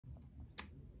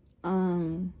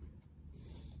um,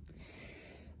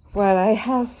 what I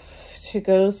have to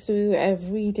go through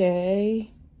every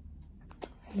day,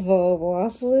 the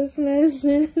lovelessness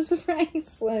is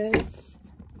priceless.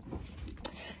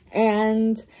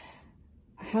 And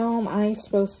how am I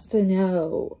supposed to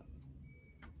know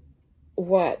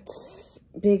what's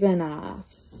big enough?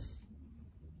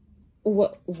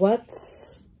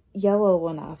 What's yellow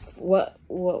enough? What's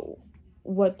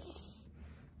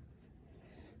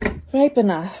ripe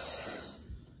enough?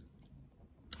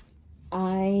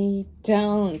 I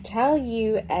don't tell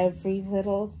you every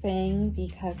little thing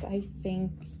because I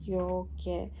think you'll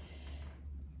get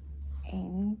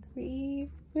angry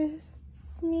with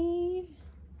me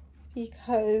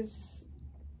because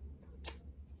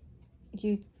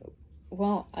you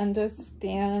won't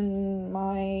understand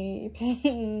my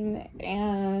pain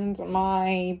and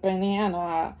my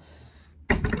banana.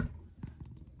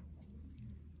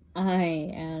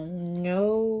 I am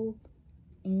no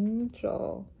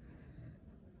angel,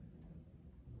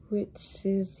 which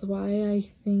is why I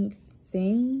think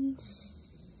things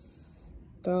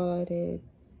started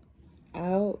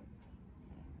out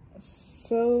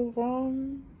so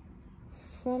wrong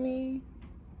for me.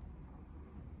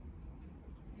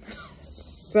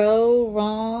 So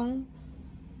wrong.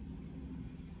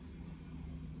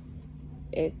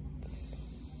 It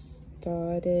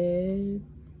started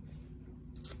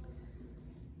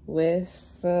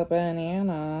with the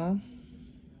banana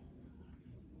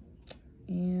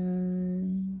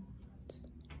and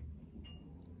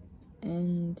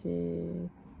ended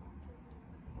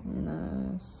in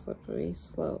a slippery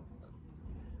slope.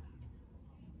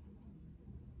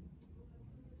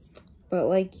 But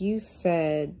like you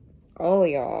said, all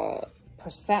your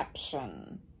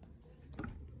perception.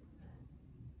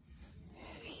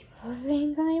 People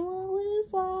think I'm a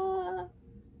loser.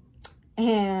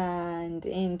 And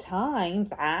in time,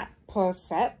 that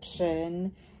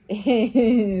perception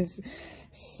is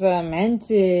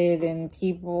cemented in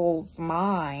people's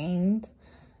mind.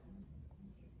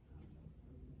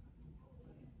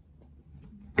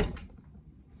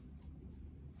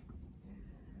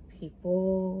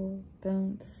 People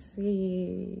don't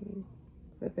see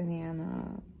the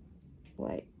banana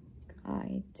like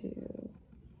I do.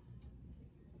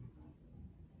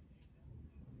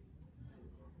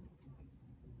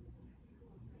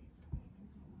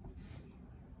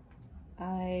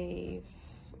 I've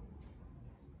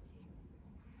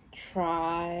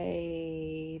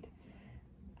tried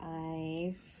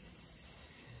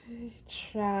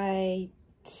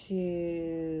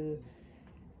to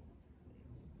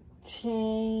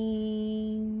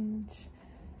change,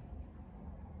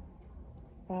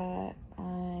 but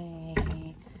I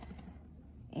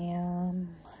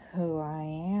am who I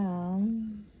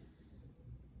am.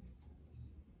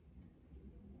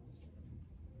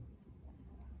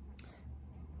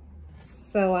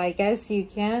 So I guess you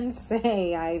can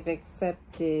say I've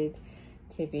accepted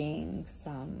to being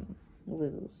some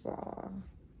loser.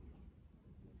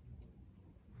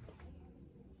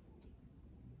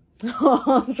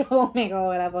 Troublemaker,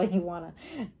 whatever you want to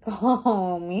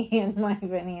call me and my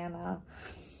banana.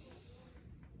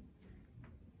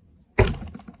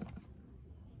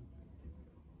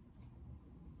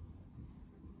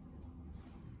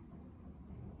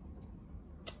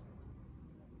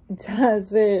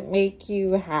 Does it make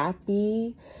you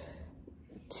happy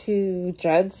to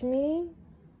judge me?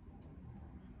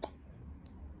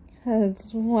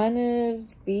 'Cause one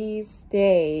of these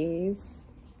days,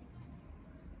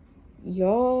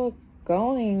 you're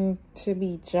going to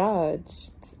be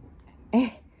judged.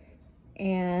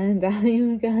 And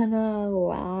I'm gonna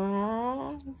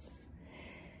laugh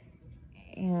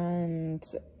and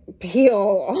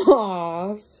peel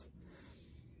off.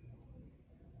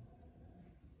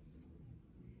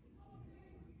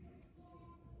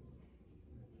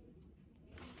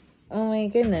 Oh my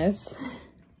goodness.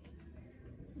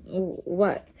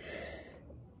 What?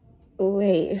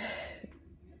 Wait.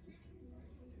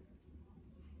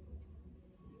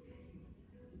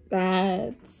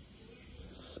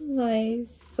 That's my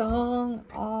song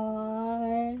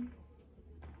on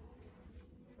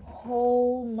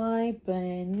Hold My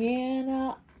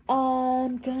Banana.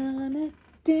 I'm gonna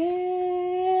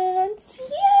dance.